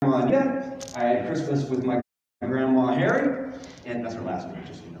Grandma Anita. I had Christmas with my Grandma Harry, and that's her last name,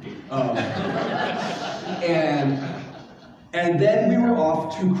 just so you know. And then we were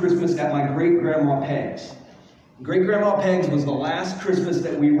off to Christmas at my great-grandma Peg's. Great-grandma Peg's was the last Christmas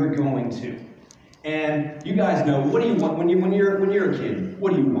that we were going to. And you guys know, what do you want when you're a kid?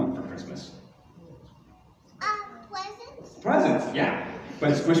 What do you want for Christmas? Presents. Presents, yeah.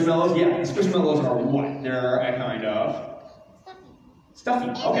 But Squishmallows, yeah. Squishmallows are what? They're a kind of stuffy.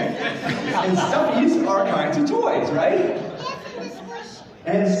 Okay. And stuffies are kinds of toys, right? Yes,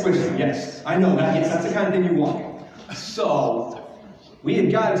 And squishy, yes. I know that. Yes, that's the kind of thing you want. So, we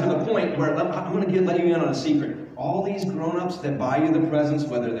had gotten to the point where, I'm going to let you in on a secret. All these grown-ups that buy you the presents,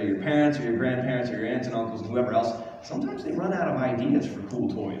 whether they're your parents or your grandparents or your aunts and uncles and whoever else, sometimes they run out of ideas for cool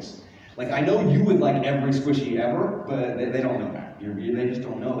toys. Like, I know you would like every squishy ever, but they don't know that. They just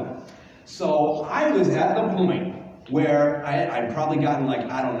don't know that. So, I was at the point where I'd probably gotten, like,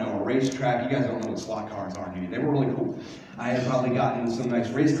 I don't know, a racetrack. You guys don't know what slot cars are, do you? They were really cool. I had probably gotten some nice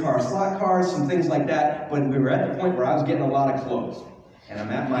race cars, slot cars, some things like that, but we were at the point where I was getting a lot of clothes. And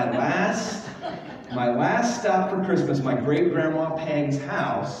I'm at my last stop for Christmas, my great-grandma Peg's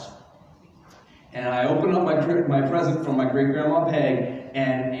house, and I opened up my present from my great-grandma Peg,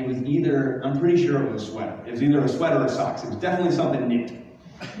 and it was either, I'm pretty sure it was a sweater. It was either a sweater or socks. It was definitely something knit.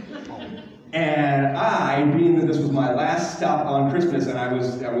 And I, being that this was my last stop on Christmas, and I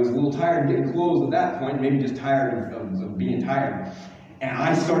was a little tired of getting clothes at that point, maybe just tired of being tired, and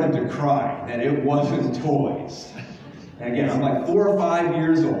I started to cry that it wasn't toys. And again, I'm like 4 or 5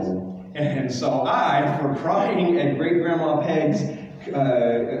 years old, and so I, for crying at Great-Grandma Peg's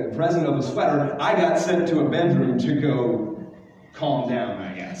present of a sweater, I got sent to a bedroom to go calm down,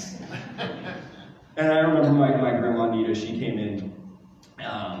 I guess. And I remember my Grandma Anita, she came in,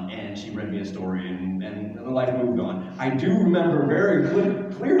 and she read me a story, and life moved on. I do remember very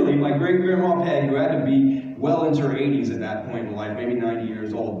clearly my great-grandma Peg, who had to be well into her 80s at that point in life, maybe 90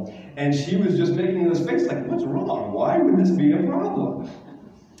 years old, and she was just making this face like, what's wrong? Why would this be a problem?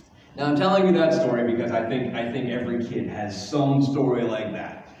 Now I'm telling you that story because I think every kid has some story like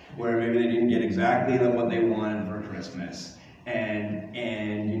that, where maybe they didn't get exactly what they wanted for Christmas, and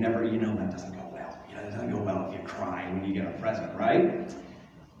you never, that doesn't go well. It doesn't go well if you cry when you get a present, right?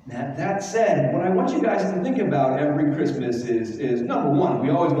 That said, what I want you guys to think about every Christmas is number one,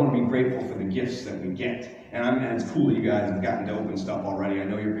 we always want to be grateful for the gifts that we get. And it's cool that you guys have gotten to open stuff already. I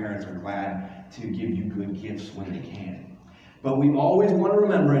know your parents are glad to give you good gifts when they can. But we always want to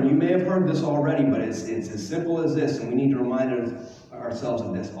remember, and you may have heard this already, but it's as simple as this, and we need to remind ourselves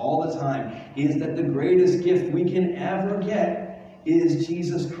of this all the time, is that the greatest gift we can ever get is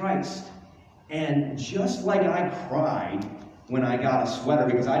Jesus Christ. And just like I cried when I got a sweater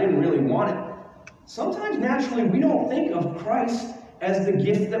because I didn't really want it, sometimes naturally we don't think of Christ as the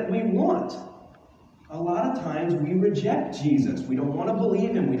gift that we want. A lot of times we reject Jesus. We don't want to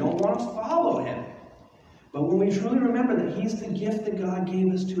believe him. We don't want to follow him. But when we truly remember that he's the gift that God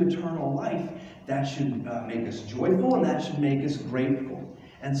gave us to eternal life, that should make us joyful and that should make us grateful.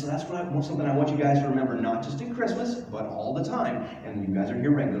 And so that's something I want you guys to remember, not just at Christmas, but all the time. And you guys are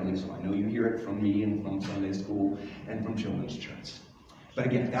here regularly, so I know you hear it from me and from Sunday school and from children's church. But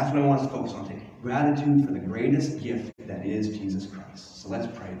again, that's what I want us to focus on today. Gratitude for the greatest gift that is Jesus Christ. So let's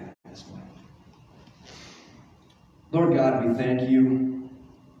pray that this morning. Lord God, we thank you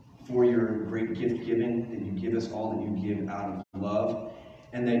for your great gift giving, that you give us all that you give out of love,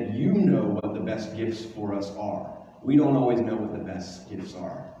 and that you know what the best gifts for us are. We don't always know what the best gifts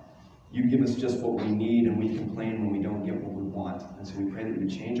are. You give us just what we need, and we complain when we don't get what we want. And so we pray that you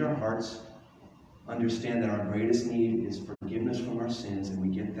change our hearts, understand that our greatest need is forgiveness from our sins, and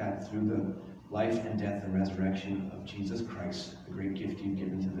we get that through the life and death and resurrection of Jesus Christ, the great gift you've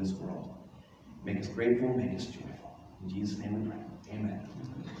given to this world. Make us grateful, make us joyful. In Jesus' name we pray. Amen.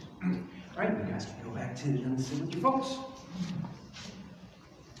 All right, you guys can go back to and sit with your folks.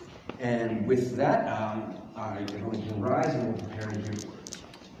 And with that, everyone can rise and we'll prepare to hear the word.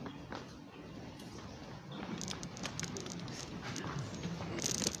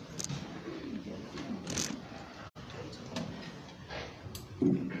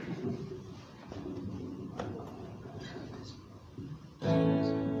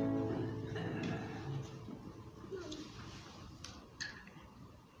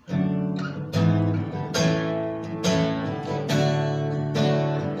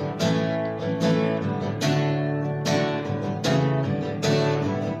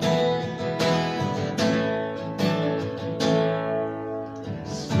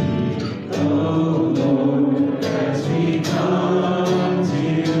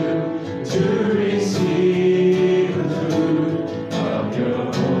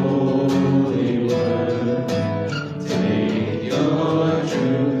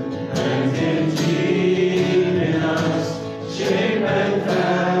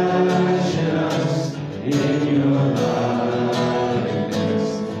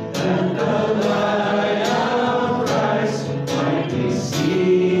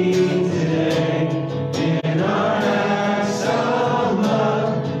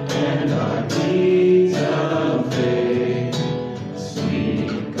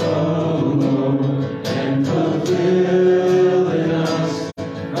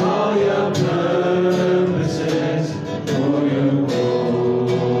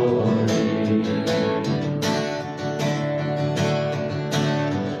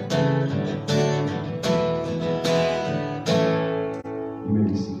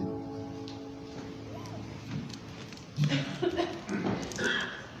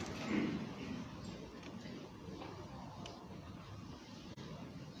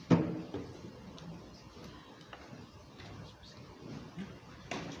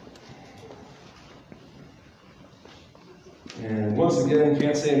 once again,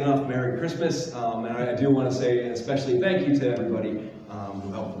 can't say enough Merry Christmas, and I do want to say especially thank you to everybody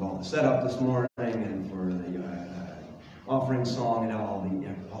who helped with all the setup this morning and for the offering song and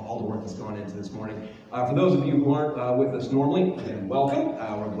all the work that's gone into this morning. For those of you who aren't with us normally, again, welcome.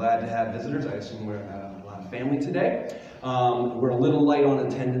 We're glad to have visitors. I assume we're a lot of family today. We're a little light on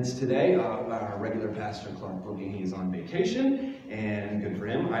attendance today. Our regular pastor, Clark Boogie, is on vacation, and good for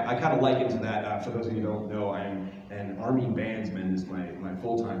him. I kind of liken to that. For those of you who don't know, I'm an Army bandsman is my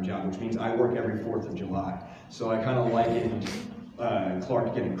full-time job, which means I work every 4th of July. So I kind of liken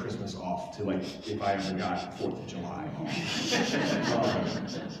Clark getting Christmas off to like if I ever got 4th of July off.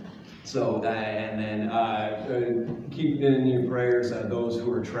 And then keep in your prayers those who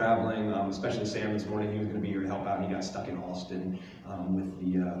are traveling, especially Sam this morning. He was going to be here to help out. He got stuck in Austin with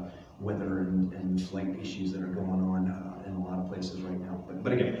the weather and flight issues that are going on in a lot of places right now.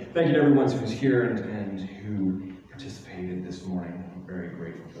 But again, thank you to everyone who's here and who participated this morning. I'm very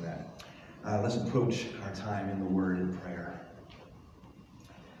grateful for that. Let's approach our time in the Word in prayer.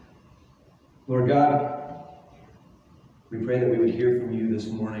 Lord God, we pray that we would hear from you this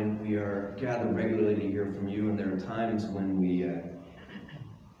morning. We are gathered regularly to hear from you, and there are times when we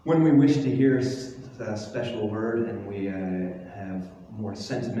wish to hear a special word, and we have more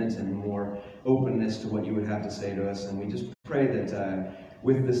sentiment and more openness to what you would have to say to us. And we just pray that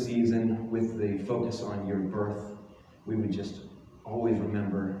with the season, with the focus on your birth, we would just always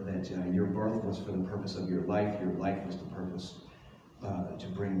remember that your birth was for the purpose of your life was the purpose to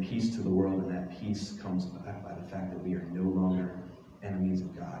bring peace to the world, and that peace comes by the fact that we are no longer enemies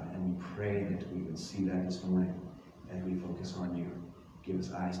of God. And we pray that we would see that this morning as we focus on you. Give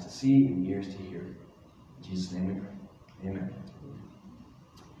us eyes to see and ears to hear. In Jesus' name we pray. Amen.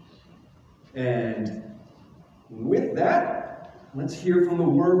 And with that, let's hear from the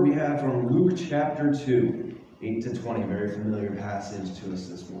word we have from Luke chapter 2, 8 to 20. Very familiar passage to us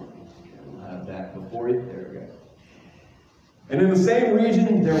this morning. Okay, we'll have that before you. There we go. And in the same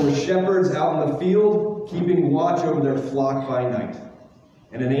region there were shepherds out in the field, keeping watch over their flock by night.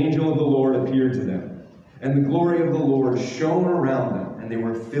 And an angel of the Lord appeared to them. And the glory of the Lord shone around them, and they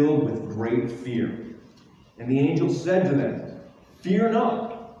were filled with great fear. And the angel said to them, "Fear not,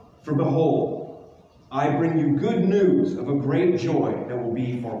 for behold, I bring you good news of a great joy that will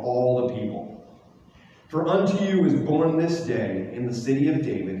be for all the people. For unto you is born this day in the city of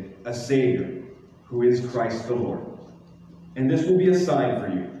David a Savior, who is Christ the Lord. And this will be a sign for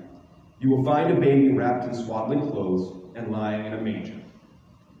you. You will find a baby wrapped in swaddling clothes and lying in a manger."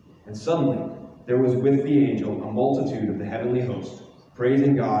 And suddenly there was with the angel a multitude of the heavenly host,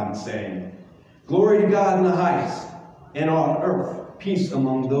 praising God and saying, "Glory to God in the highest, and on earth peace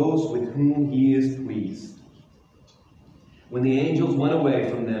among those with whom he is pleased." When the angels went away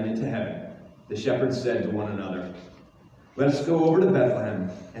from them into heaven, the shepherds said to one another, "Let us go over to Bethlehem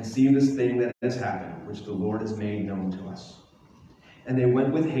and see this thing that has happened, which the Lord has made known to us." And they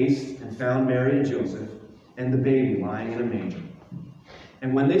went with haste and found Mary and Joseph and the baby lying in a manger.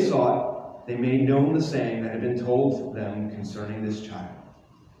 And when they saw it, they made known the saying that had been told them concerning this child.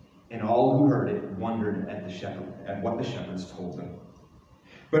 And all who heard it wondered at what the shepherds told them.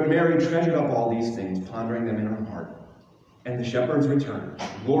 But Mary treasured up all these things, pondering them in her heart. And the shepherds returned,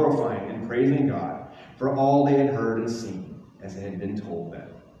 glorifying and praising God for all they had heard and seen, as it had been told them.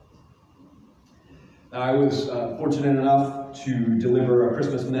 I was fortunate enough to deliver a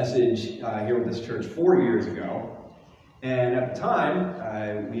Christmas message here with this church 4 years ago. And at the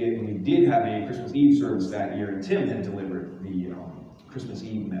time, we did have a Christmas Eve service that year, and Tim had delivered the Christmas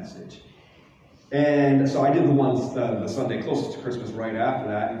Eve message. And so I did the Sunday closest to Christmas right after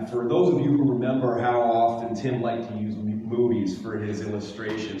that. And for those of you who remember how often Tim liked to use movies for his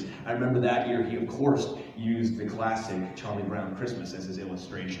illustrations, I remember that year he, of course, used the classic Charlie Brown Christmas as his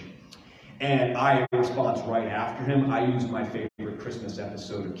illustration. And I, in response right after him, I used my favorite Christmas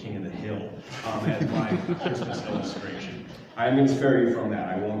episode of King of the Hill as my Christmas illustration. I'm going to spare you from that.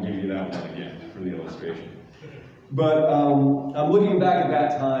 I won't give you that one again for the illustration. But I'm looking back at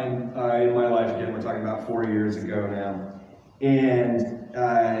that time in my life again. We're talking about 4 years ago now. And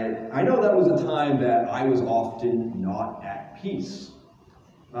I know that was a time that I was often not at peace.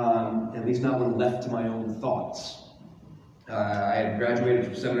 At least not when left to my own thoughts. I had graduated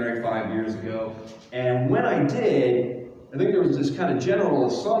from seminary 5 years ago, and when I did, I think there was this kind of general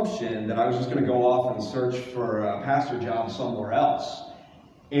assumption that I was just going to go off and search for a pastor job somewhere else.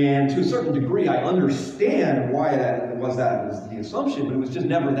 And to a certain degree, I understand why that was the assumption, but it was just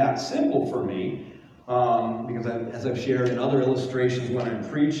never that simple for me, because as I've shared in other illustrations when I'm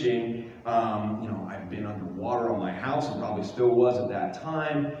preaching, I've been underwater on my house and probably still was at that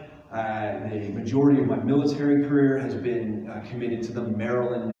time. The majority of my military career has been committed to the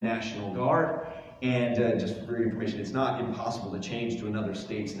Maryland National Guard. And just for your information, it's not impossible to change to another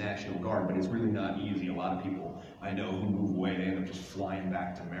state's National Guard, but it's really not easy. A lot of people I know who move away, they end up just flying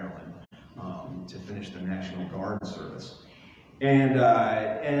back to Maryland to finish their National Guard service. And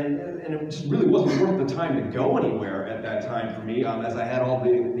it just really wasn't worth the time to go anywhere at that time for me, as I had all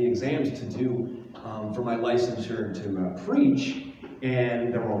the exams to do for my licensure to preach.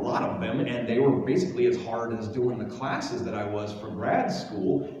 And there were a lot of them, and they were basically as hard as doing the classes that I was for grad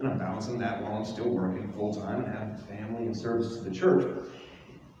school, and I'm balancing that while I'm still working full-time and have family and service to the church.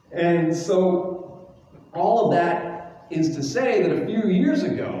 And so all of that is to say that a few years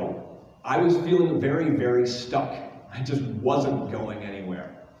ago, I was feeling very, very stuck. I just wasn't going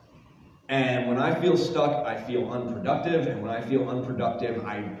anywhere. And when I feel stuck, I feel unproductive, and when I feel unproductive,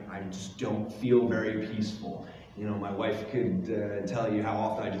 I just don't feel very peaceful. You know, my wife could tell you how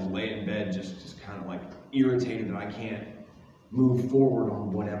often I just lay in bed just kind of like irritated that I can't move forward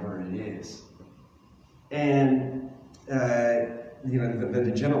on whatever it is. And, you know,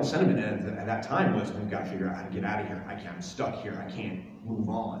 the general sentiment at that time was, we've got to figure out how to get out of here. I'm stuck here. I can't move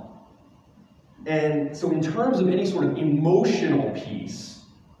on. And so in terms of any sort of emotional peace,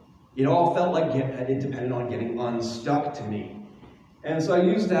 it all felt like it depended on getting unstuck to me. And so I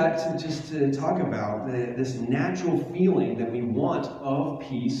use that to talk about this natural feeling that we want of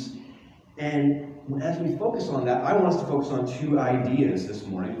peace. And as we focus on that, I want us to focus on two ideas this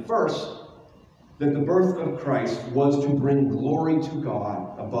morning. First, that the birth of Christ was to bring glory to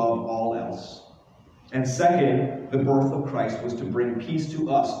God above all else. And second, the birth of Christ was to bring peace to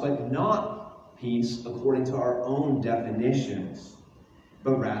us, but not peace according to our own definitions,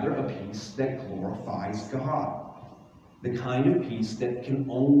 but rather a peace that glorifies God. The kind of peace that can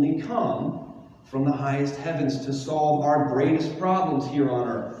only come from the highest heavens to solve our greatest problems here on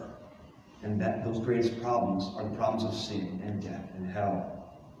earth. And that those greatest problems are the problems of sin and death and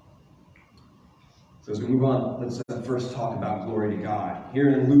hell. So as we move on, let's first talk about glory to God. Here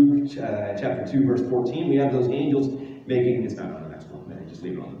in Luke chapter 2, verse 14, we have those angels making, it's not on the next one, just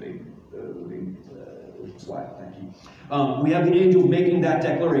leave it on the big slide, thank you. We have the angels making that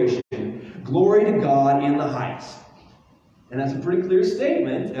declaration, glory to God in the highest. And that's a pretty clear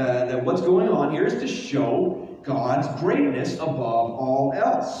statement that what's going on here is to show God's greatness above all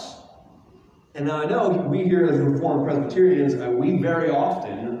else. And now I know we here as Reformed Presbyterians, we very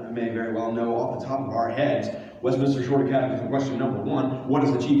often, may very well know off the top of our heads, Westminster Shorter Catechism question number 1, what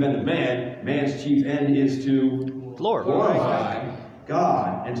is the chief end of man? Man's chief end is to glorify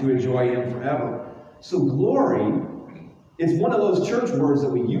God and to enjoy Him forever. So glory, it's one of those church words that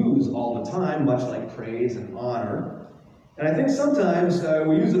we use all the time, much like praise and honor. And I think sometimes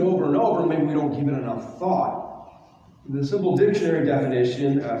we use it over and over, and maybe we don't give it enough thought. The simple dictionary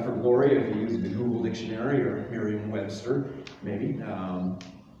definition for glory, if you use the Google Dictionary or Merriam-Webster, maybe,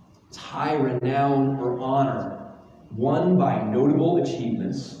 it's high renown or honor, won by notable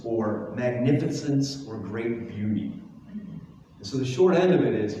achievements or magnificence or great beauty. And so the short end of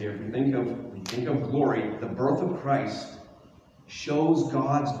it is here, if we think of glory, the birth of Christ shows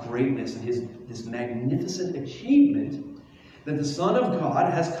God's greatness and this magnificent achievement that the Son of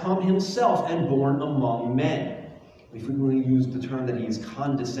God has come Himself and born among men. We frequently use the term that He has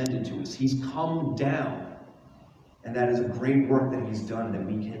condescended to us. He's come down. And that is a great work that He's done, that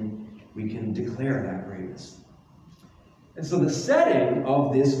we can declare that greatness. And so the setting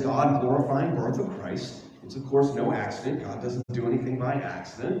of this God-glorifying birth of Christ, it's of course no accident. God doesn't do anything by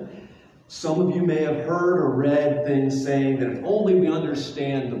accident. Some of you may have heard or read things saying that if only we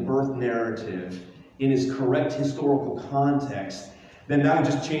understand the birth narrative in its correct historical context, then that would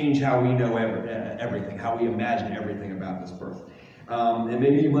just change how we know everything, how we imagine everything about this birth. And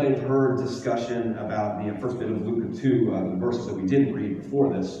maybe you might have heard discussion about the first bit of Luke 2, the verses that we didn't read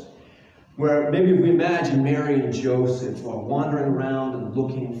before this, where maybe if we imagine Mary and Joseph wandering around and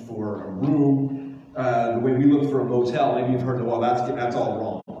looking for a room, the way we look for a motel, maybe you've heard that, well, that's all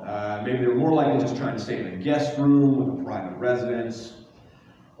wrong. Maybe they're more likely just trying to stay in a guest room with a private residence.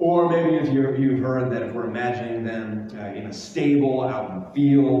 Or maybe if you've heard that if we're imagining them in a stable out in the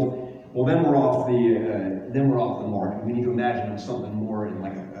field, well, then we're off the mark. We need to imagine them something more in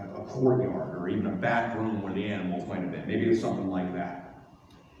like a courtyard or even a back room where the animals might have been. Maybe it's something like that.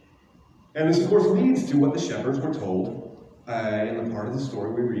 And this, of course, leads to what the shepherds were told in the part of the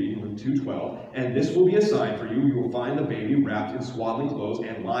story we read in Luke 2:12. And this will be a sign for you. You will find the baby wrapped in swaddling clothes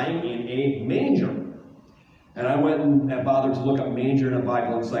and lying in a manger. And I went and bothered to look up manger in a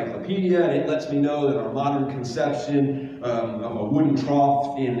Bible encyclopedia, and it lets me know that our modern conception of a wooden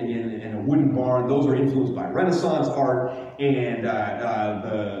trough in a wooden barn. Those are influenced by Renaissance art, and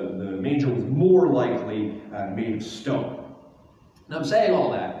the manger was more likely made of stone. Now I'm saying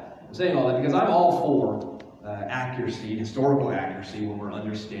all that because I'm all for accuracy, historical accuracy, when we're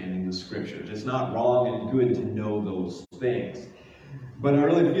understanding the scriptures. It's not wrong and good to know those things. But I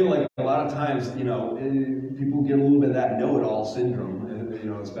really feel like a lot of times, people get a little bit of that know-it-all syndrome,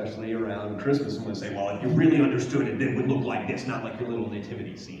 especially around Christmas, and they say, well, if you really understood it, it would look like this, not like your little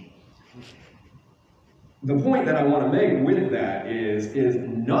nativity scene. The point that I want to make with that is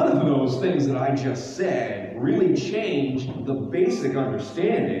none of those things that I just said really change the basic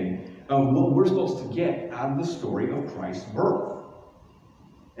understanding of what we're supposed to get out of the story of Christ's birth.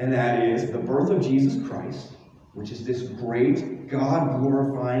 And that is the birth of Jesus Christ, which is this great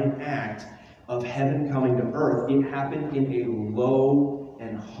God-glorifying act of heaven coming to earth. It happened in a low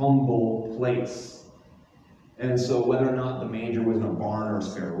and humble place. And so whether or not the manger was in a barn or a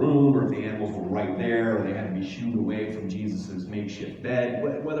spare room, or if the animals were right there, or they had to be shooed away from Jesus' makeshift bed,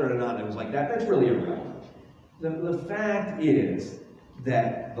 whether or not it was like that, that's really irrelevant. The fact is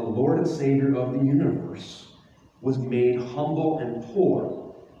that the Lord and Savior of the universe was made humble and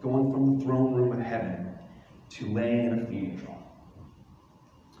poor, going from the throne room of heaven to laying in a feeding trough.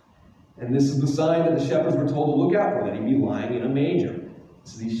 And this is the sign that the shepherds were told to look out for, that he'd be lying in a manger.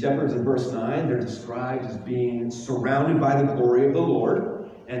 So these shepherds in verse 9, they're described as being surrounded by the glory of the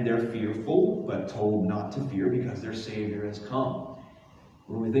Lord, and they're fearful, but told not to fear because their Savior has come.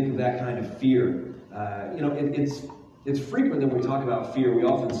 When we think of that kind of fear, it's frequent that when we talk about fear, we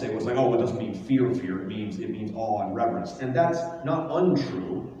often say, well, it's like, oh, it doesn't mean fear, it means awe and reverence. And that's not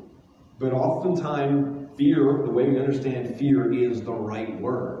untrue, but oftentimes fear, the way we understand fear, is the right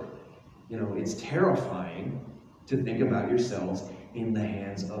word. It's terrifying to think about yourselves in the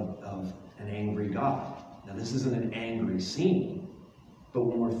hands of an angry God. Now, this isn't an angry scene, but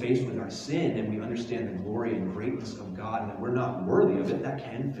when we're faced with our sin and we understand the glory and greatness of God and that we're not worthy of it, that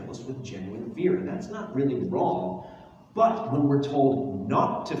can fill us with genuine fear. And that's not really wrong. But when we're told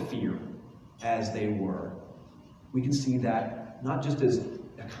not to fear as they were, we can see that not just as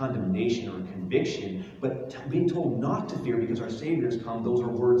a condemnation or a conviction, but being told not to fear because our Savior has come, those are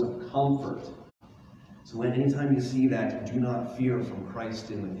words of comfort. So when anytime you see that do not fear from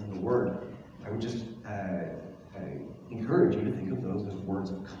Christ in the Word, I would just encourage you to think of those as words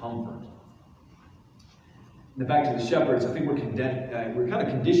of comfort. Now back to the shepherds, I think we're kind of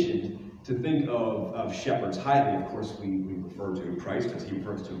conditioned to think of shepherds highly. Of course, we refer to Christ as he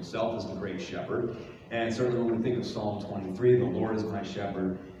refers to himself as the great shepherd. And certainly when we think of Psalm 23, the Lord is my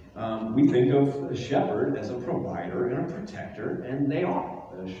shepherd, we think of a shepherd as a provider and a protector, and they are.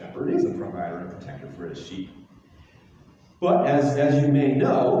 A shepherd is a provider and a protector for his sheep. But as you may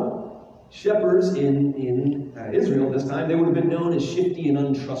know, shepherds in Israel at this time, they would have been known as shifty and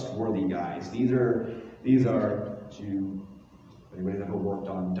untrustworthy guys. These are anybody's ever worked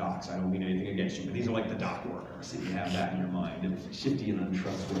on docks, I don't mean anything against you, but these are like the dock workers, if you have that in your mind. They're shifty and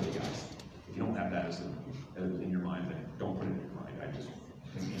untrustworthy guys. If you don't have that as in your mind, then don't put it in your mind. I just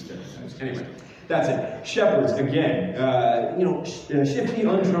think instead. Anyway, that's it. Shepherds, again, shifty,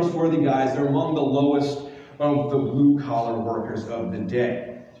 untrustworthy guys. They're among the lowest of the blue-collar workers of the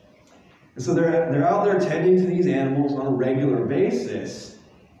day. And so they're out there tending to these animals on a regular basis.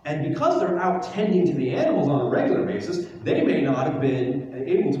 And because they're out tending to the animals on a regular basis, they may not have been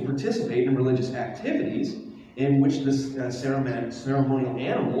able to participate in religious activities in which the ceremonial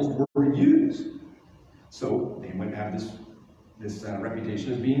animals were used. So they might have this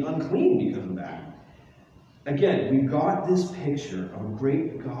reputation of being unclean because of that. Again, we've got this picture of a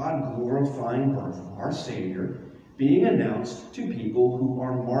great God-glorifying birth of our Savior being announced to people who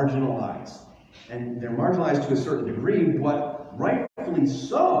are marginalized. And they're marginalized to a certain degree, but rightfully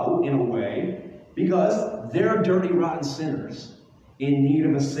so, in a way, because they're dirty, rotten sinners in need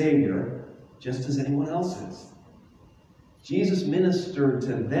of a Savior, just as anyone else is. Jesus ministered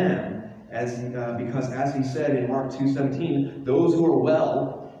to them because, as he said in Mark 2:17, those who are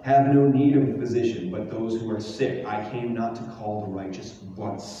well have no need of a physician, but those who are sick. I came not to call the righteous,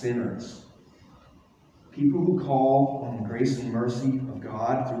 but sinners. People who call on the grace and mercy of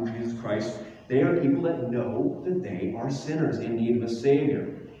God through Jesus Christ, they are people that know that they are sinners in need of a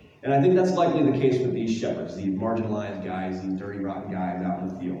Savior. And I think that's likely the case with these shepherds, these marginalized guys, these dirty, rotten guys out in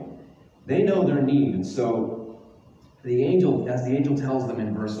the field. They know their need, and so as the angel tells them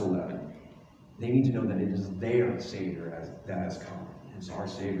in verse 11, they need to know that it is their Savior that has come. It's our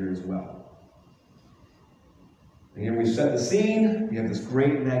Savior as well. Again, we set the scene. We have this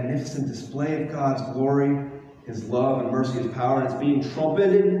great, magnificent display of God's glory, his love and mercy, his power, and it's being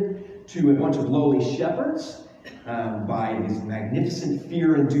trumpeted to a bunch of lowly shepherds. by these magnificent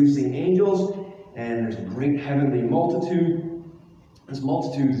fear-inducing angels, and there's a great heavenly multitude. This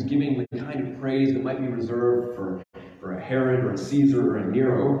multitude is giving the kind of praise that might be reserved for a Herod or a Caesar or a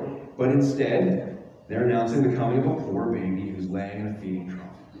Nero, but instead, they're announcing the coming of a poor baby who's laying in a feeding trough.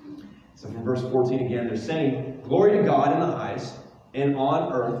 So from verse 14 again, they're saying, "Glory to God in the highest, and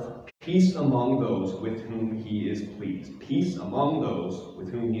on earth peace among those with whom he is pleased." Peace among those with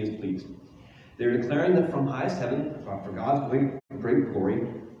whom he is pleased. They're declaring that from highest heaven, for God's great glory,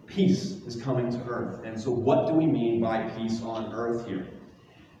 peace is coming to earth. And so what do we mean by peace on earth here?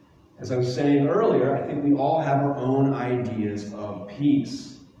 As I was saying earlier, I think we all have our own ideas of peace.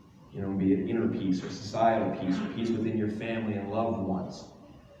 Be it inner peace or societal peace or peace within your family and loved ones.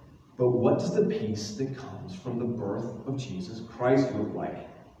 But what does the peace that comes from the birth of Jesus Christ look like?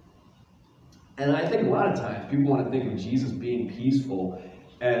 And I think a lot of times people want to think of Jesus being peaceful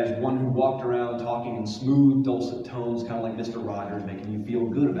as one who walked around talking in smooth, dulcet tones, kind of like Mr. Rogers, making you feel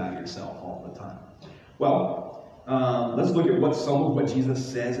good about yourself all the time. Well, let's look at some of what Jesus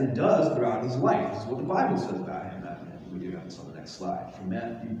says and does throughout his life. This is what the Bible says about him. We do have this on the next slide. From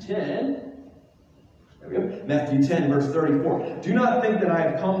Matthew 10. There we go. Matthew 10, verse 34. "Do not think that I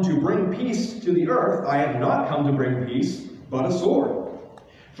have come to bring peace to the earth. I have not come to bring peace, but a sword.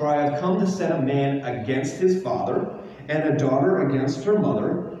 For I have come to set a man against his father, and a daughter against her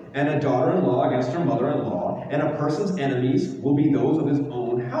mother, and a daughter-in-law against her mother-in-law, and a person's enemies will be those of his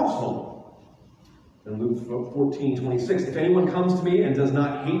own household." In Luke 14:26, "If anyone comes to me and does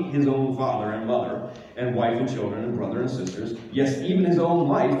not hate his own father and mother, and wife and children, and brother and sisters, yes, even his own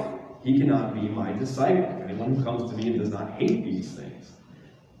life, he cannot be my disciple." If anyone who comes to me and does not hate these things.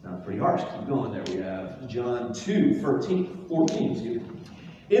 Sounds pretty harsh. Keep going there. We have John 2:14.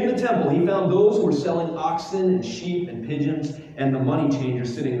 "In the temple he found those who were selling oxen and sheep and pigeons, and the money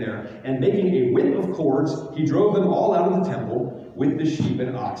changers sitting there. And making a whip of cords, he drove them all out of the temple with the sheep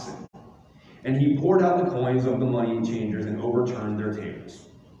and oxen. And he poured out the coins of the money changers and overturned their tables."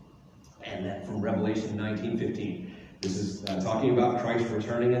 And then from Revelation 19:15, this is talking about Christ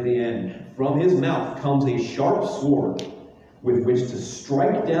returning at the end. "From his mouth comes a sharp sword with which to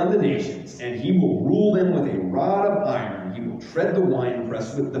strike down the nations, and he will rule them with a rod of iron. He will tread the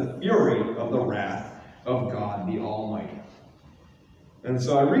winepress with the fury of the wrath of God the Almighty." And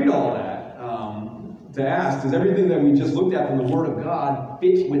so I read all that to ask, does everything that we just looked at from the Word of God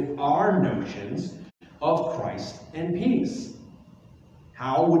fit with our notions of Christ and peace?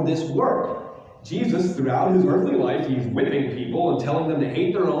 How would this work? Jesus, throughout his earthly life, he's whipping people and telling them to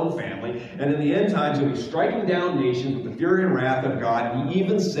hate their own family. And in the end times, he'll be striking down nations with the fury and wrath of God. He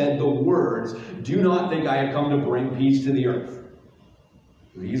even said the words, "Do not think I have come to bring peace to the earth."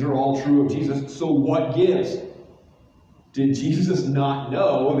 These are all true of Jesus. So what gives? Did Jesus not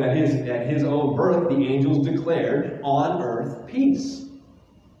know that at his own birth, the angels declared on earth peace?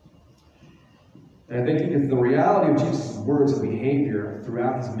 And I think if the reality of Jesus' words and behavior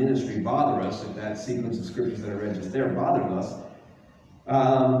throughout his ministry bother us, if that sequence of scriptures that I read just there bothered us,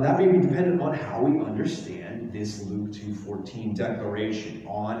 that may be dependent on how we understand this Luke 2:14 declaration,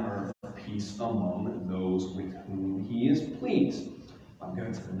 "On earth peace among those with whom he is pleased." I'm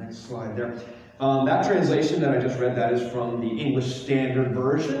going to the next slide there. That translation that I just read, that is from the English Standard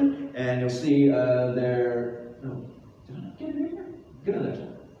Version, and you'll see there. No, did I not get it in here? Get it in there.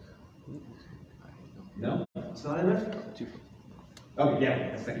 No, it's not in there. Okay,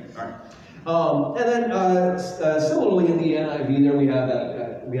 yeah, thank you. All right. And then similarly in the NIV, there we have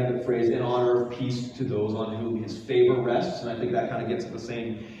that phrase, "And on earth peace to those on whom his favor rests," and I think that kind of gets at the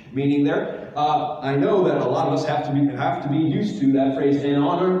same meaning there. I know that a lot of us have to be used to that phrase, "And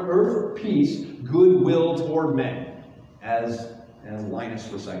on earth peace, goodwill toward men," as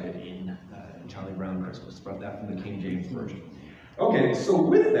Linus recited in Charlie Brown Christmas. Brought that from the King James Version. Okay, so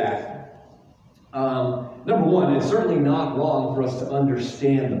with that, number one, it's certainly not wrong for us to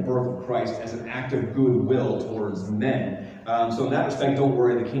understand the birth of Christ as an act of goodwill towards men. So in that respect, don't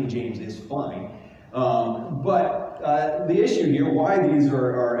worry, the King James is fine. But the issue here, why these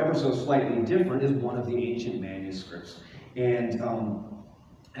are ever so slightly different, is one of the ancient manuscripts. And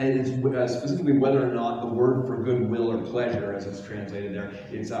it's specifically whether or not the word for goodwill or pleasure, as it's translated there,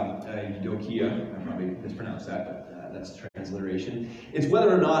 it's eudokia. I probably mispronounced that, but that's transliteration. It's whether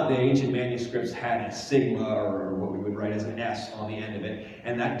or not the ancient manuscripts had a sigma, or what we would write as an S on the end of it,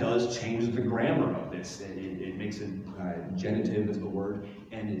 and that does change the grammar of this. It makes it genitive is the word,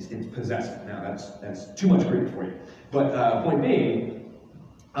 and it's possessive. Now that's too much Greek for you. But point being,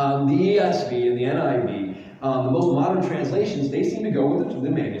 the ESV and the NIV, the most modern translations, they seem to go with the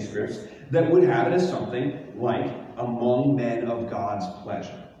manuscripts that would have it as something like "among men of God's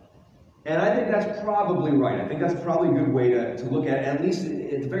pleasure." And I think that's probably right. I think that's probably a good way to look at it. At least,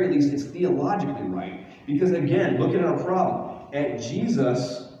 at the very least, it's theologically right. Because again, look at our problem. At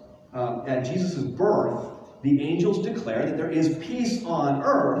Jesus' birth, the angels declare that there is peace on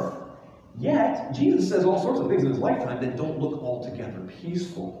earth. Yet, Jesus says all sorts of things in his lifetime that don't look altogether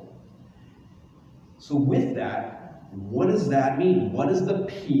peaceful. So with that, what does that mean? What does the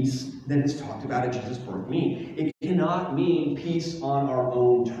peace that is talked about at Jesus' birth mean? It cannot mean peace on our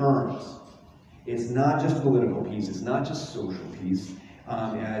own terms. It's not just political peace. It's not just social peace.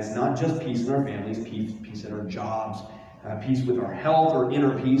 It's not just peace in our families, peace in our jobs, peace with our health or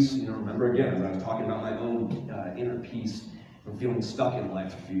inner peace. Remember again, as I was talking about my own inner peace from feeling stuck in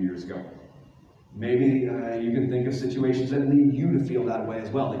life a few years ago. Maybe you can think of situations that lead you to feel that way as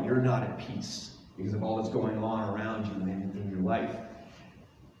well, that you're not at peace because of all that's going on around you in your life.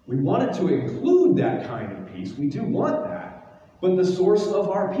 We wanted to include that kind of peace. We do want that. But the source of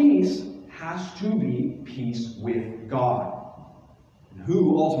our peace has to be peace with God. And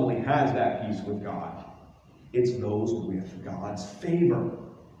who ultimately has that peace with God? It's those with God's favor.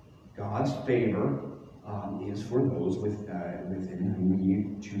 God's favor is for those within whom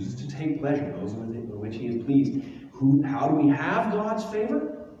he chooses to take pleasure, those with which he is pleased. How do we have God's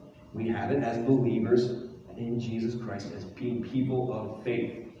favor? We have it as believers in Jesus Christ, as being people of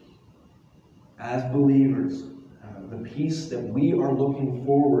faith. As believers, the peace that we are looking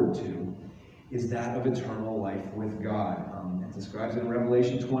forward to is that of eternal life with God. It describes it in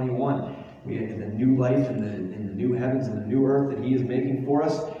Revelation 21. We have the new life in the new heavens and the new earth that he is making for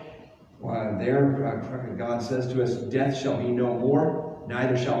us. There, God says to us, death shall be no more,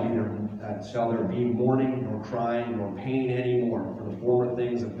 neither shall there be mourning, nor crying, nor pain anymore, for the former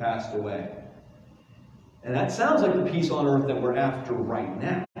things have passed away. And that sounds like the peace on earth that we're after right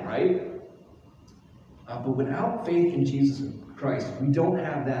now, right? But without faith in Jesus Christ, if we don't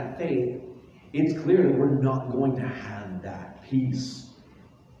have that faith, it's clear that we're not going to have that peace.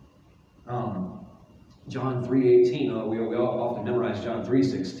 John 3:18, we all often memorize John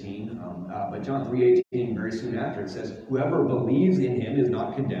 3:16, but John 3:18, very soon after, it says, whoever believes in him is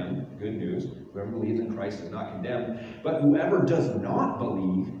not condemned. Good news. Whoever believes in Christ is not condemned. But whoever does not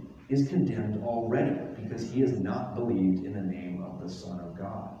believe is condemned already, because he has not believed in the name of the Son of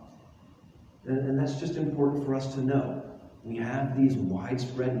God. And that's just important for us to know. We have these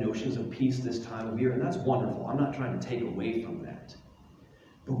widespread notions of peace this time of year, and that's wonderful. I'm not trying to take away from that.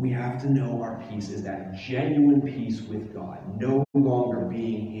 But we have to know our peace is that genuine peace with God, no longer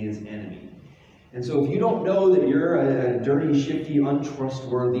being his enemy. And so if you don't know that you're a dirty, shifty,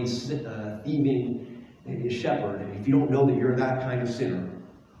 untrustworthy, thieving shepherd, if you don't know that you're that kind of sinner,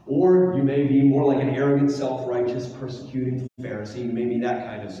 or you may be more like an arrogant, self-righteous, persecuting Pharisee, you may be that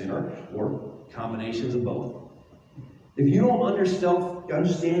kind of sinner, or combinations of both. If you don't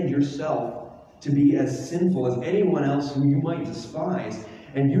understand yourself to be as sinful as anyone else who you might despise,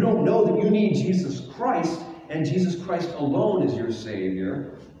 and you don't know that you need Jesus Christ, and Jesus Christ alone is your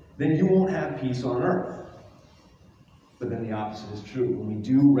Savior, then you won't have peace on earth. But then the opposite is true. When we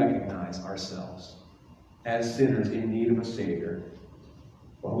do recognize ourselves as sinners in need of a Savior,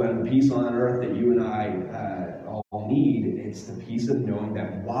 well, we have the peace on earth that you and I all need. It's the peace of knowing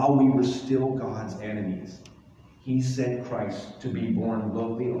that while we were still God's enemies, he sent Christ to be born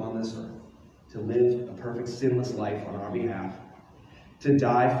lowly on this earth, to live a perfect sinless life on our behalf, to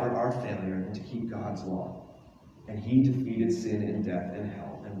die for our failure and to keep God's law. And he defeated sin and death and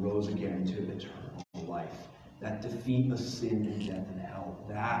hell and rose again to eternal life. That defeat of sin and death and hell,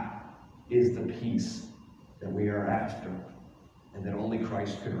 that is the peace that we are after and that only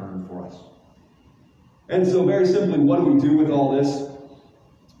Christ could earn for us. And so very simply, what do we do with all this?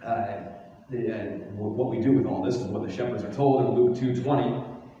 What we do with all this is what the shepherds are told in Luke 2:20.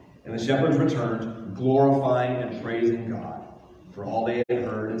 And the shepherds returned, glorifying and praising God for all they had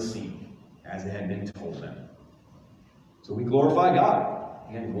heard and seen, as it had been told them. So we glorify God.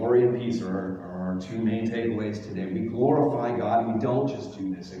 Again, glory and peace are our two main takeaways today. We glorify God. We don't just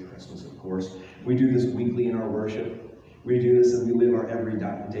do this at Christmas, of course. We do this weekly in our worship. We do this as we live our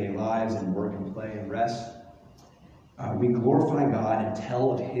everyday lives and work and play and rest. We glorify God and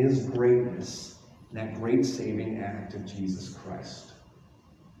tell of his greatness, that great saving act of Jesus Christ.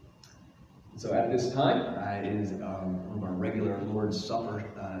 So at this time, it is one of our regular Lord's Supper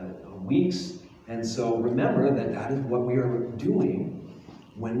weeks. And so remember that that is what we are doing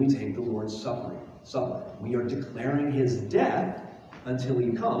when we take the Lord's Supper. We are declaring his death until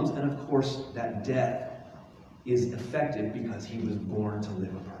he comes. And of course, that death is effective because he was born to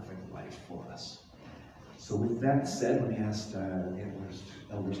live a perfect life for us. So with that said, let me ask the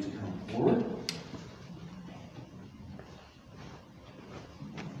elders to come forward.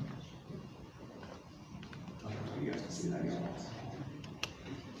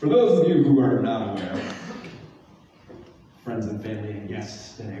 For those of you who are not aware, friends and family and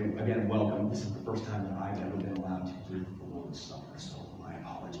guests today, again, welcome. This is the first time that I've ever been allowed to do the Lord's Supper, so my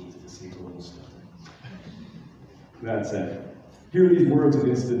apologies if this is a little stuttering. That said, hear these words of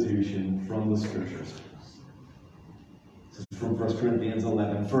institution from the Scriptures. This is from 1 Corinthians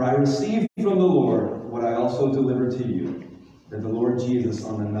 11. For I received from the Lord what I also delivered to you, that the Lord Jesus,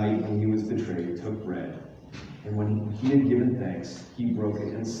 on the night when he was betrayed, took bread. And when he had given thanks, he broke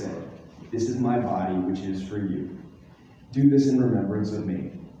it and said, "This is my body, which is for you. Do this in remembrance of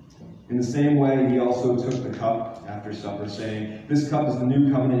me." In the same way, he also took the cup after supper, saying, "This cup is the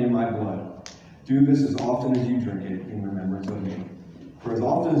new covenant in my blood. Do this as often as you drink it in remembrance of me. For as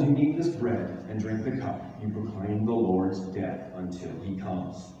often as you eat this bread and drink the cup, you proclaim the Lord's death until he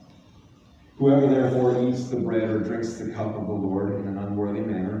comes. Whoever therefore eats the bread or drinks the cup of the Lord in an unworthy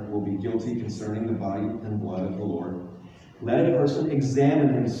manner will be guilty concerning the body and blood of the Lord. Let a person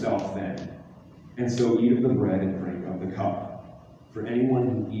examine himself then, and so eat of the bread and drink of the cup. For anyone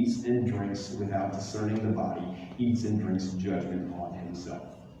who eats and drinks without discerning the body eats and drinks judgment on himself."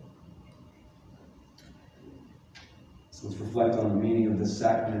 So let's reflect on the meaning of this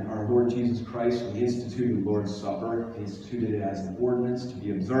sacrament. Our Lord Jesus Christ, when he instituted the Lord's Supper, he instituted it as an ordinance to be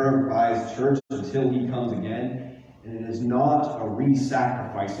observed by his church until he comes again. And it is not a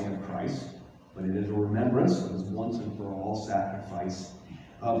re-sacrificing of Christ, but it is a remembrance of his once and for all sacrifice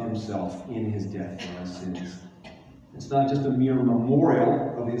of himself in his death for our sins. It's not just a mere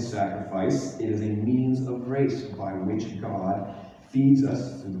memorial of his sacrifice, it is a means of grace by which God feeds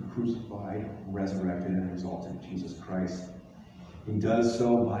us through the crucified, resurrected, and exalted Jesus Christ. He does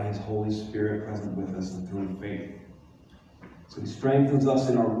so by his Holy Spirit present with us and through faith. So he strengthens us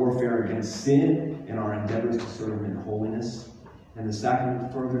in our warfare against sin and our endeavors to serve him in holiness. And the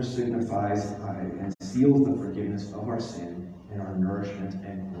sacrament further signifies and seals the forgiveness of our sin and our nourishment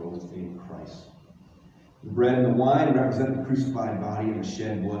and growth in Christ. The bread and the wine represent the crucified body and the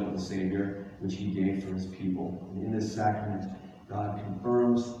shed blood of the Savior, which he gave for his people. And in this sacrament, God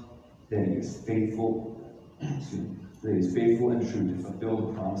confirms that he is faithful, and true to fulfill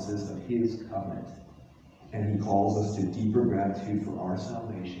the promises of his covenant. And he calls us to deeper gratitude for our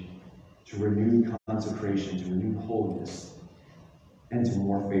salvation, to renewed consecration, to renewed holiness, and to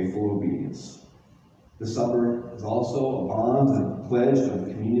more faithful obedience. The supper is also a bond, a pledge of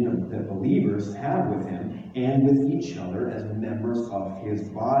the communion that believers have with him and with each other as members of his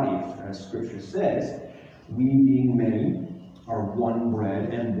body. As Scripture says, we being many are one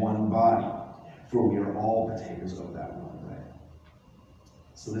bread and one body, for we are all partakers of that one bread.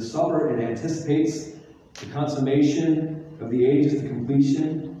 So this supper, it anticipates the consummation of the ages, the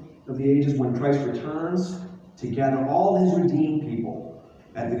completion of the ages when Christ returns to gather all his redeemed people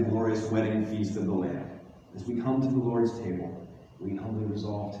at the glorious wedding feast of the Lamb. As we come to the Lord's table, we humbly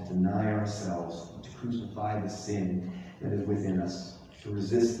resolve to deny ourselves, to crucify the sin that is within us, to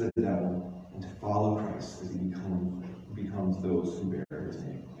resist the devil, and to follow Christ as he becomes those who bear his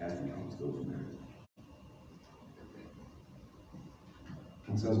name, as becomes those who bear his name.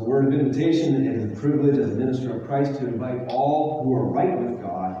 And so as a word of invitation, it is a privilege as a minister of Christ to invite all who are right with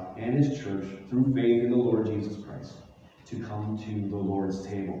God and his church through faith in the Lord Jesus Christ to come to the Lord's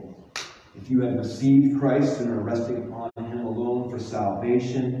table. If you have received Christ and are resting upon him alone for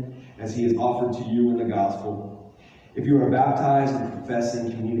salvation, as he is offered to you in the gospel, if you are a baptized and professing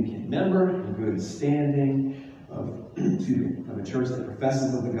communicant member in good standing of a church that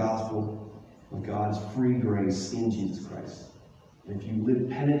professes of the gospel of God's free grace in Jesus Christ, and if you live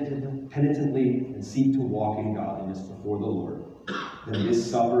penitently and seek to walk in godliness before the Lord, then this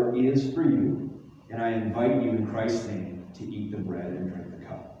supper is for you, and I invite you in Christ's name to eat the bread and drink the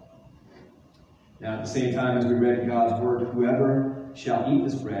cup. Now, at the same time as we read in God's word, whoever shall eat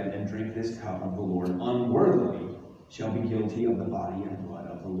this bread and drink this cup of the Lord unworthily shall be guilty of the body and blood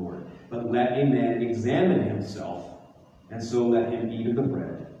of the Lord. But let a man examine himself, and so let him eat of the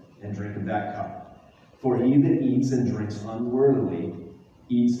bread and drink of that cup. For he that eats and drinks unworthily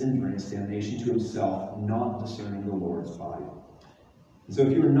eats and drinks damnation to himself, not discerning the Lord's body. And so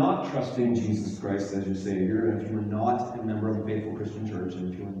if you are not trusting Jesus Christ as your Savior, and if you are not a member of a faithful Christian church,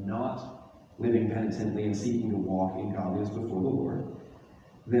 and if you are not living penitently and seeking to walk in godliness before the Lord,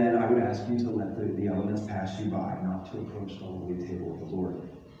 then I would ask you to let the elements pass you by, not to approach the holy table of the Lord.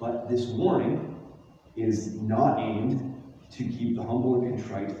 But this warning is not aimed to keep the humble and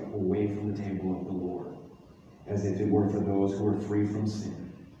contrite away from the table of the Lord, as if it were for those who are free from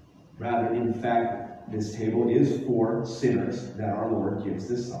sin. Rather, in fact, this table is for sinners that our Lord gives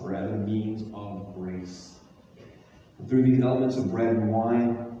this supper as a means of grace. And through these elements of bread and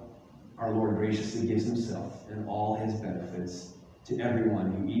wine, our Lord graciously gives himself and all his benefits to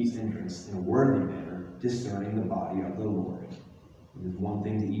everyone who eats and drinks in a worthy manner, discerning the body of the Lord. It is one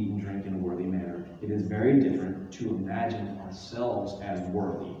thing to eat and drink in a worthy manner. It is very different to imagine ourselves as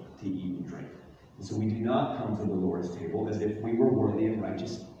worthy to eat and drink. And so we do not come to the Lord's table as if we were worthy and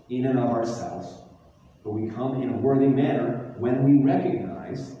righteous in and of ourselves, but we come in a worthy manner when we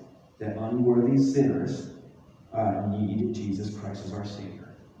recognize that unworthy sinners need Jesus Christ as our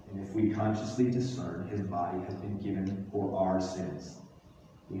Savior. And if we consciously discern his body has been given for our sins,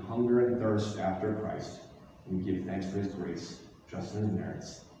 we hunger and thirst after Christ, and we give thanks for his grace, trust in his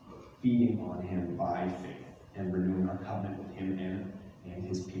merits, feeding on him by faith, and renewing our covenant with him and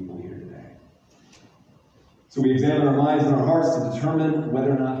his people here today. So we examine our minds and our hearts to determine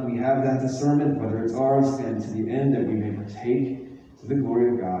whether or not we have that discernment, whether it's ours, and to the end that we may partake to the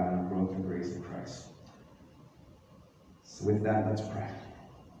glory of God and growth and grace in Christ. So with that, let's pray.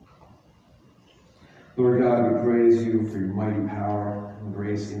 Lord God, we praise you for your mighty power and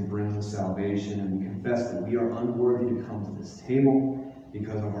grace in bringing salvation, and we confess that we are unworthy to come to this table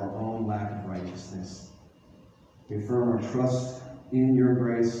because of our own lack of righteousness. We affirm our trust in your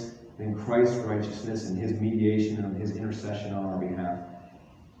grace, in Christ's righteousness, and his mediation and his intercession on our behalf.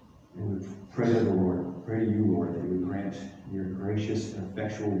 And we pray to the Lord, pray to you, Lord, that you would grant your gracious and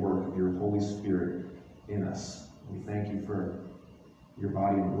effectual work of your Holy Spirit in us. We thank you for your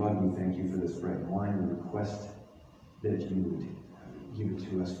body and blood. We thank you for this bread and wine. We request that you would give it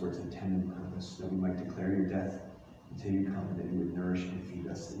to us for its intended purpose, that we might declare your death until you come, and that you would nourish and feed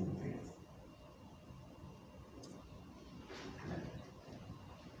us in faith. Amen.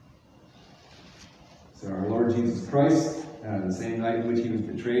 So our Lord Jesus Christ, the same night in which he was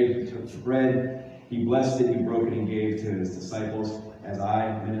betrayed, he took the bread, he blessed it, he broke it, and gave to his disciples. As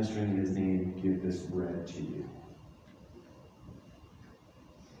I, ministering in his name, give this bread to you.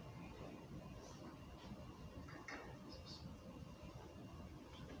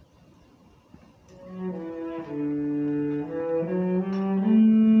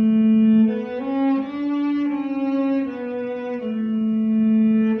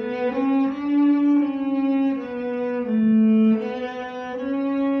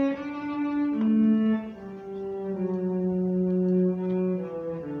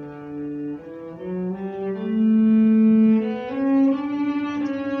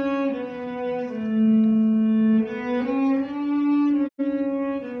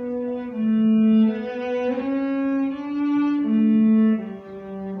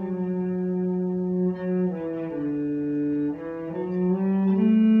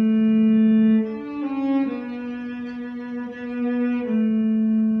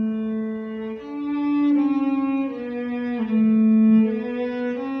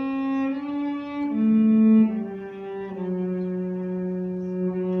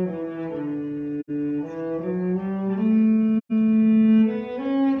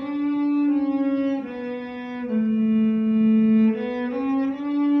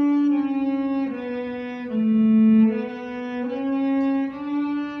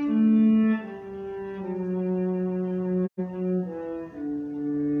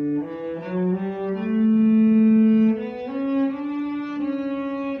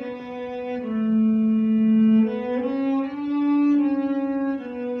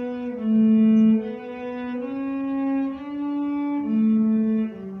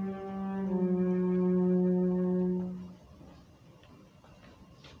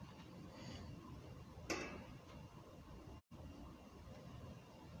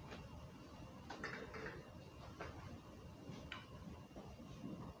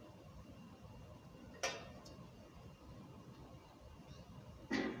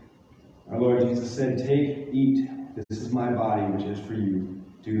 Our Lord Jesus said, "Take, eat, this is my body, which is for you.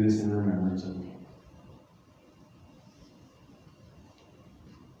 Do this in remembrance of me."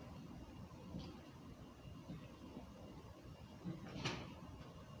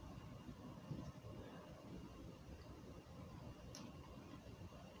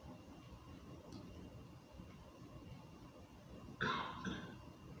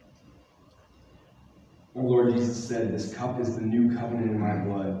 Our Lord Jesus said, "This cup is the new covenant in my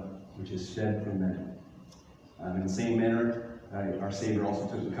blood, which is shed for many." In the same manner, our Savior also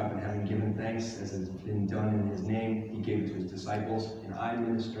took the cup, and having given thanks, as has been done in his name, he gave it to his disciples, and I,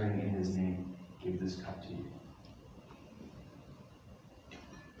 ministering in his name, give this cup to you.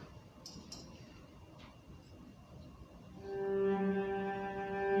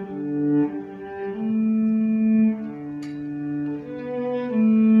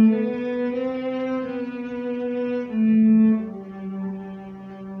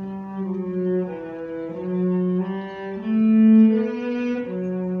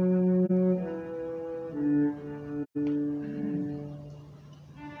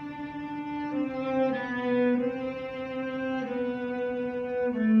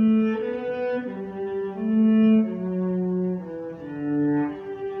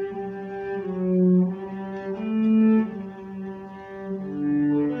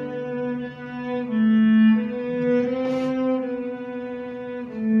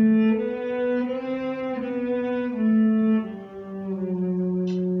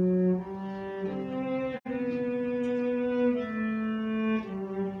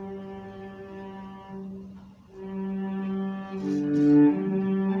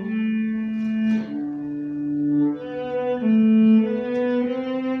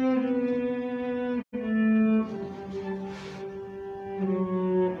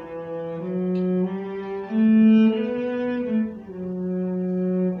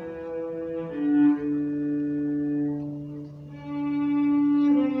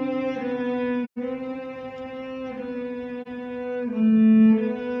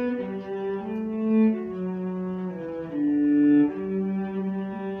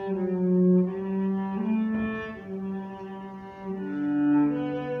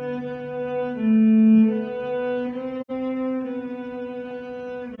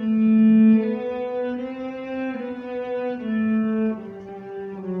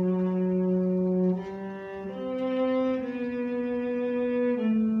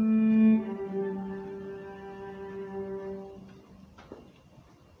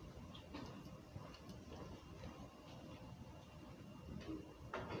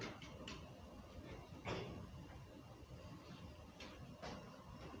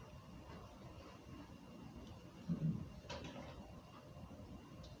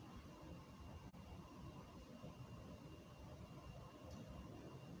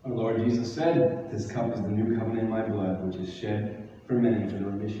 Lord Jesus said, "This cup is the new covenant in my blood, which is shed for many for the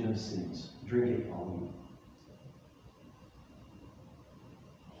remission of sins. Drink it, all of you."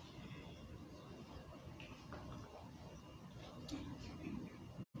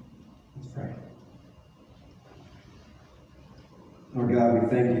 Let's pray. Lord God, we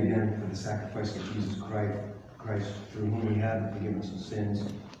thank you again for the sacrifice of Jesus Christ, through whom we have the forgiveness of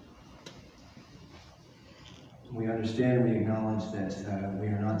sins. We understand and we acknowledge that we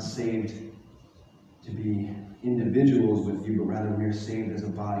are not saved to be individuals with you, but rather we are saved as a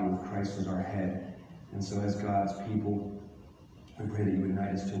body with Christ as our head. And so as God's people, we pray that you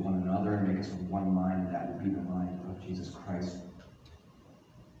unite us to one another and make us of one mind, and that would be the mind of Jesus Christ.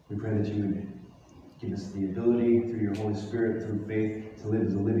 We pray that you would give us the ability, through your Holy Spirit, through faith, to live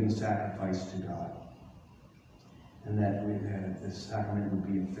as a living sacrifice to God. And that this sacrament would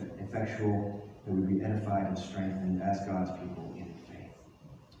be effectual, that we would be edified and strengthened as God's people in faith.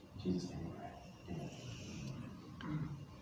 In Jesus' name.